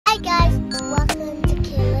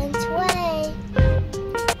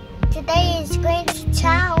going to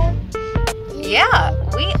town. Yeah,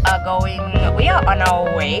 we are on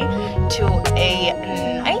our way to a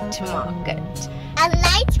night market. A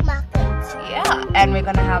night market. Yeah, and we're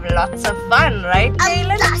gonna have lots of fun, right,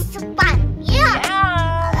 Kaylen? Lots of fun. Yeah.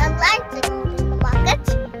 Yeah. I like the market.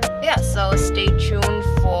 Yeah, so stay tuned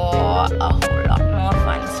for a whole lot more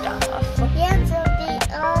fun stuff. Yeah, so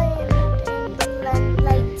the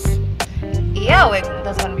lights. Yeah,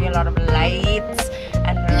 there's gonna be a lot of lights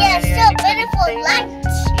and Yeah, really, so really beautiful things.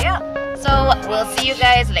 lights. Yeah, so we'll see you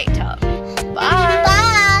guys later. Bye.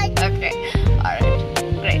 Bye. Okay, alright,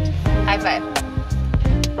 great. High five.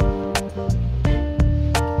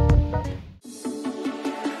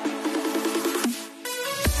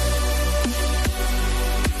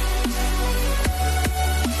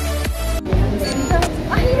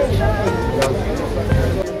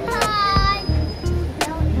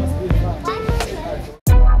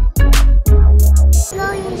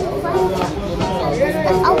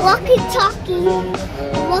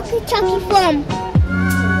 Walkie-talkie farm.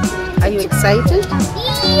 Are you excited?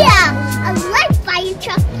 Yeah, I like fire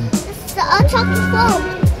truck. It's the talkie farm.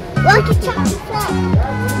 Walkie-talkie farm.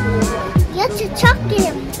 You have to talk to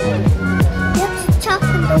him. You have to talk to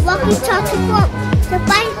the walkie-talkie farm. The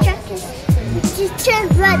fire truck is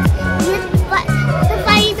turned red. The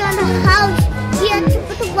fire is on the house. You have to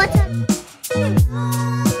put the water.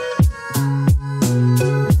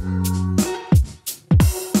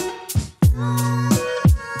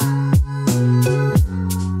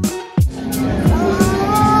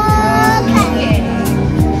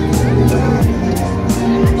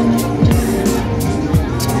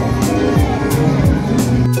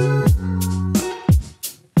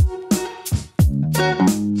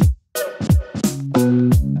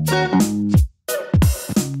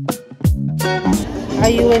 Are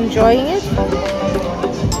you enjoying it?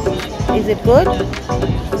 Is it good?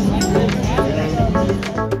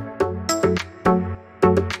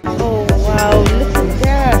 Oh wow, look at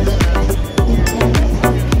that.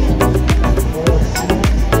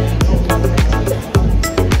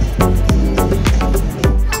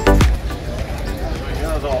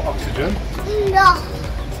 Here's our oxygen. No.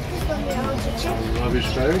 This one is oxygen. Rubbish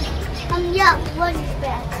bag. Yeah, rubbish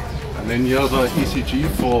bag. And then here's our ECG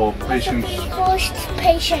for patients. Forced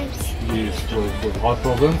patients. Yes, with heart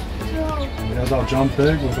problems. Here's our jump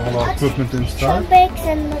bag with all our equipment inside. Jump bags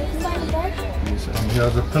and my bag. Yes, and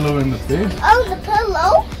here's a pillow in the bed. Oh, the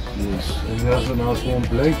pillow. Yes, and here's a nice warm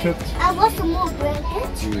blanket. I want some more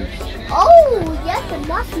blankets. Yes. Oh, yes, a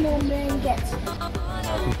lot more blankets.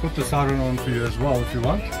 I can put the siren on for you as well if you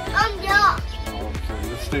want. Yeah. Okay,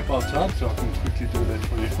 let's step outside so I can quickly do that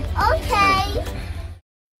for you. Okay.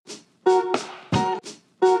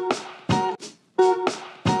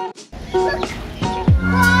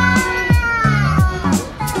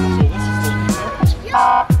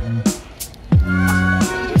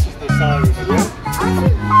 This is the siren again.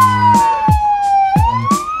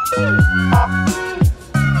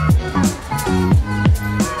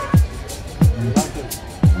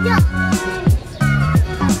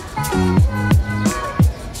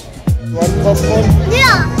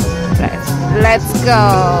 Yeah. Let's go.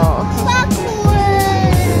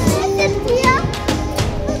 Popcorn. Is it here?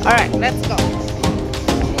 Alright, let's go.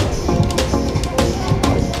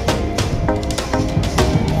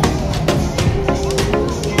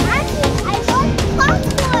 I want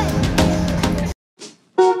popcorn.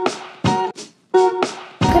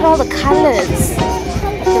 Look at all the colors.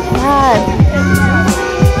 Look at that.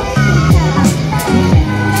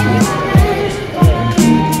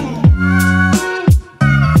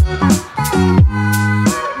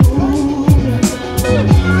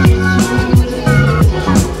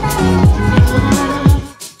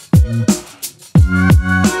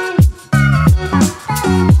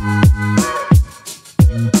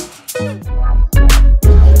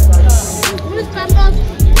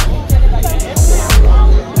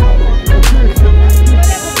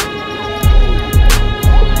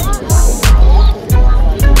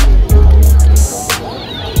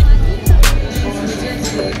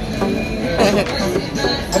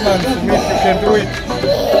 Come on, Sumit, you can do it.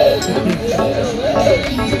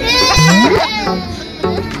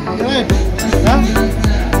 Right. Huh?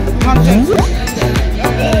 Come on,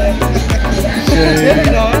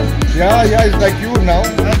 yeah, it's like you now.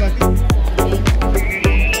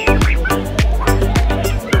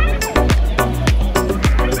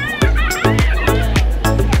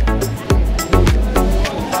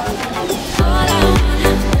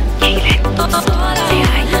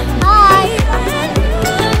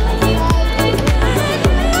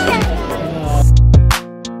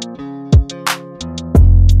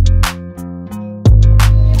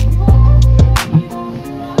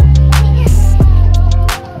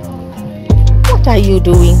 you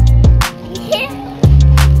doing?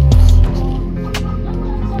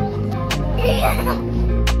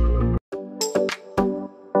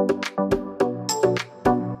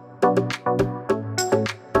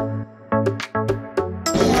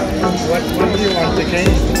 What do you want, the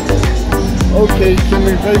game? Okay, can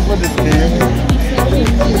we pay for this game?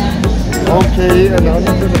 Okay, and now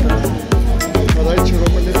alright,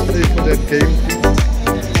 Jerome, let's play for that game.